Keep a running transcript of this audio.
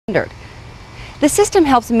The system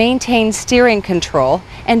helps maintain steering control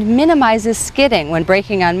and minimizes skidding when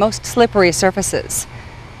braking on most slippery surfaces.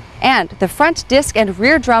 And the front disc and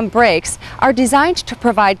rear drum brakes are designed to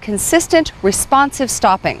provide consistent, responsive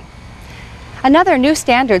stopping. Another new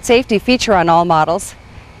standard safety feature on all models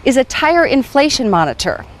is a tire inflation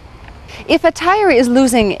monitor. If a tire is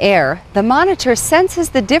losing air, the monitor senses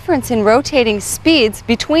the difference in rotating speeds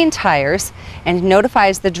between tires and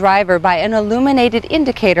notifies the driver by an illuminated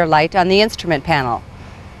indicator light on the instrument panel.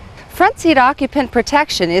 Front seat occupant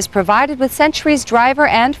protection is provided with Century's driver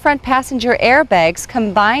and front passenger airbags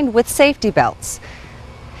combined with safety belts.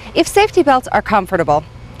 If safety belts are comfortable,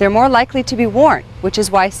 they're more likely to be worn, which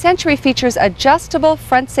is why Century features adjustable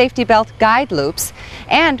front safety belt guide loops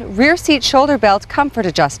and rear seat shoulder belt comfort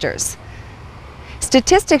adjusters.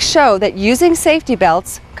 Statistics show that using safety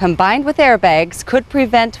belts combined with airbags could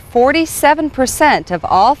prevent 47% of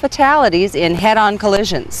all fatalities in head-on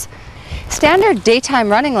collisions. Standard daytime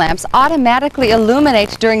running lamps automatically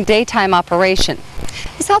illuminate during daytime operation.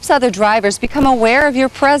 This helps other drivers become aware of your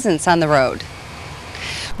presence on the road.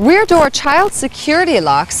 Rear door child security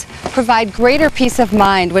locks provide greater peace of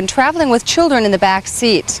mind when traveling with children in the back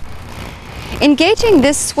seat. Engaging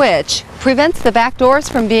this switch prevents the back doors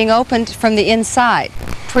from being opened from the inside,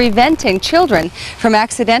 preventing children from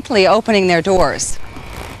accidentally opening their doors.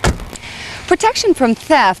 Protection from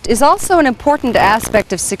theft is also an important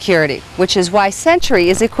aspect of security, which is why Century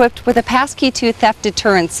is equipped with a Passkey 2 theft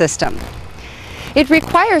deterrent system. It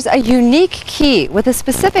requires a unique key with a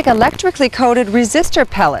specific electrically coded resistor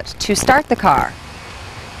pellet to start the car.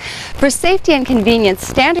 For safety and convenience,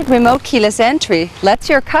 standard remote keyless entry lets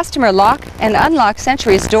your customer lock and unlock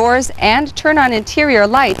Century's doors and turn on interior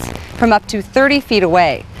lights from up to 30 feet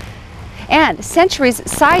away. And Century's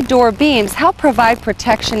side door beams help provide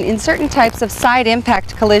protection in certain types of side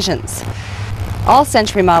impact collisions. All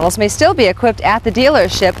Century models may still be equipped at the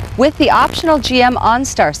dealership with the optional GM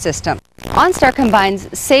OnStar system. OnStar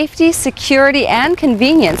combines safety, security, and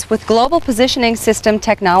convenience with global positioning system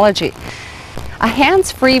technology. A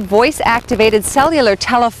hands-free, voice-activated cellular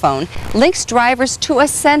telephone links drivers to a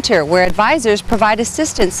center where advisors provide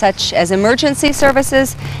assistance such as emergency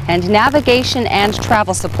services and navigation and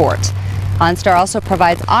travel support. OnStar also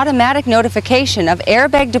provides automatic notification of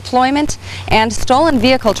airbag deployment and stolen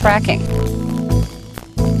vehicle tracking.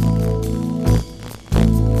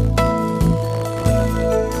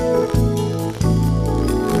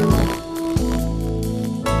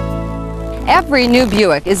 Every new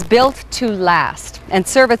Buick is built to last and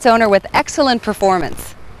serve its owner with excellent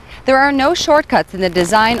performance. There are no shortcuts in the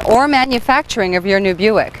design or manufacturing of your new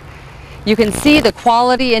Buick. You can see the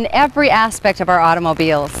quality in every aspect of our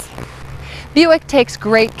automobiles. Buick takes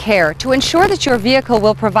great care to ensure that your vehicle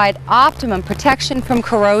will provide optimum protection from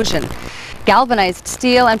corrosion. Galvanized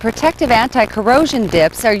steel and protective anti-corrosion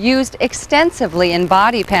dips are used extensively in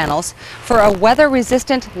body panels for a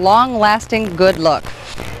weather-resistant, long-lasting good look.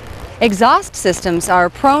 Exhaust systems are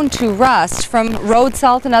prone to rust from road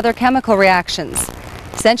salt and other chemical reactions.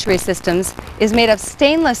 Century Systems is made of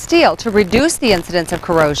stainless steel to reduce the incidence of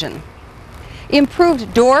corrosion.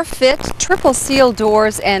 Improved door fit, triple seal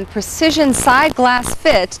doors, and precision side glass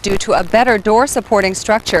fit due to a better door supporting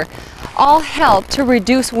structure all help to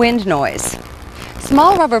reduce wind noise.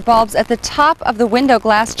 Small rubber bulbs at the top of the window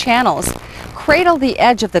glass channels cradle the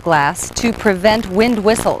edge of the glass to prevent wind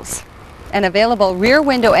whistles. An available rear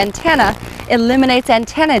window antenna eliminates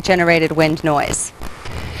antenna-generated wind noise.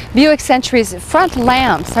 Buick Century's front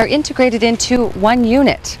lamps are integrated into one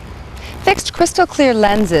unit. Fixed crystal clear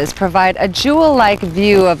lenses provide a jewel-like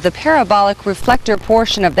view of the parabolic reflector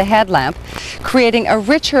portion of the headlamp, creating a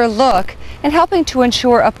richer look and helping to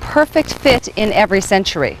ensure a perfect fit in every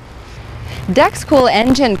Century. DexCool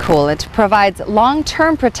engine coolant provides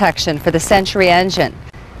long-term protection for the Century engine.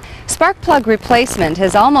 Spark plug replacement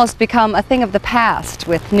has almost become a thing of the past.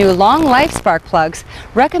 With new long-life spark plugs,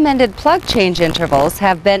 recommended plug change intervals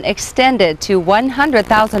have been extended to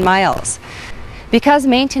 100,000 miles. Because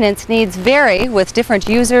maintenance needs vary with different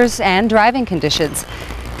users and driving conditions,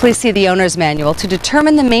 please see the owner's manual to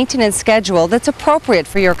determine the maintenance schedule that's appropriate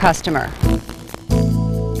for your customer.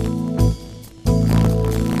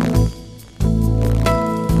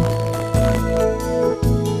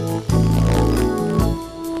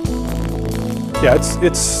 Yeah,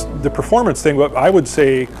 it's the performance thing, but I would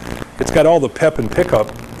say it's got all the pep and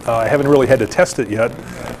pickup. I haven't really had to test it yet,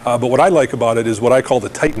 but what I like about it is what I call the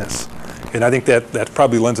tightness. And I think that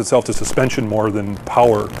probably lends itself to suspension more than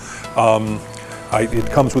power. It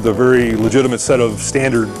comes with a very legitimate set of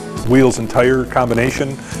standard wheels and tire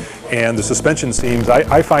combination, and the suspension seams,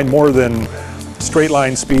 I find more than straight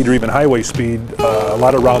line speed or even highway speed, a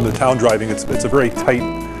lot of round the town driving. It's a very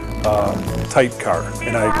tight car,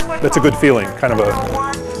 and that's a good feeling. Kind of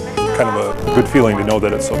a good feeling to know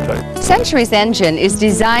that it's so tight. Century's engine is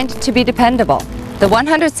designed to be dependable. The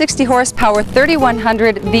 160 horsepower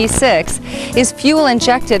 3100 V6 is fuel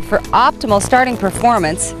injected for optimal starting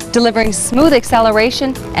performance, delivering smooth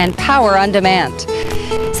acceleration and power on demand.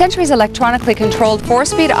 Century's electronically controlled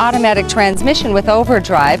 4-speed automatic transmission with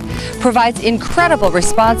overdrive provides incredible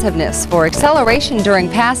responsiveness for acceleration during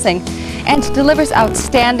passing and delivers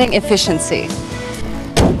outstanding efficiency.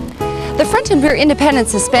 The front and rear independent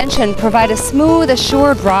suspension provide a smooth,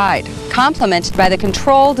 assured ride, complemented by the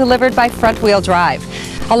control delivered by front-wheel drive,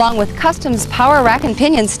 along with Custom's power rack and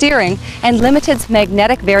pinion steering and Limited's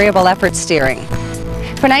magnetic variable effort steering.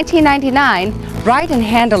 For $19.99, ride and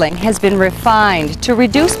handling has been refined to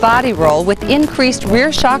reduce body roll with increased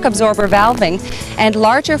rear shock absorber valving and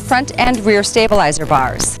larger front and rear stabilizer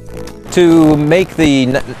bars. To make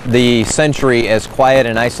the Century as quiet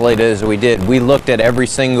and isolated as we did, we looked at every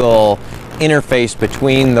single interface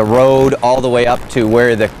between the road all the way up to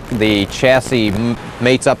where the chassis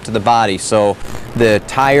mates up to the body. So the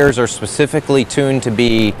tires are specifically tuned to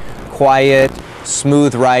be quiet,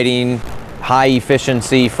 smooth riding, high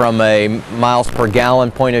efficiency from a miles per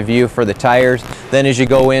gallon point of view for the tires. Then as you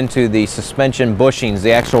go into the suspension bushings,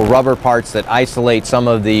 the actual rubber parts that isolate some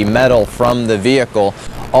of the metal from the vehicle,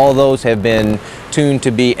 all those have been tuned to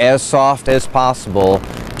be as soft as possible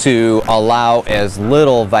to allow as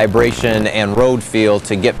little vibration and road feel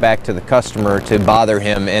to get back to the customer to bother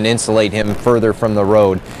him and insulate him further from the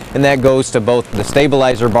road. And that goes to both the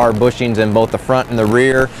stabilizer bar bushings in both the front and the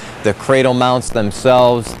rear, the cradle mounts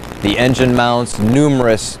themselves, the engine mounts,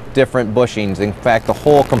 numerous different bushings. In fact, the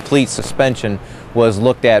whole complete suspension was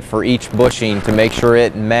looked at for each bushing to make sure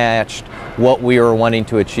it matched what we were wanting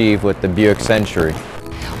to achieve with the Buick Century.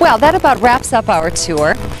 Well, that about wraps up our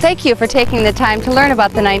tour. Thank you for taking the time to learn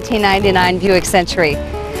about the 1999 Buick Century.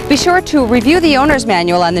 Be sure to review the owner's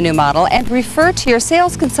manual on the new model and refer to your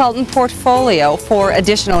sales consultant portfolio for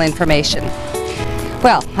additional information.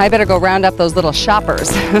 Well, I better go round up those little shoppers.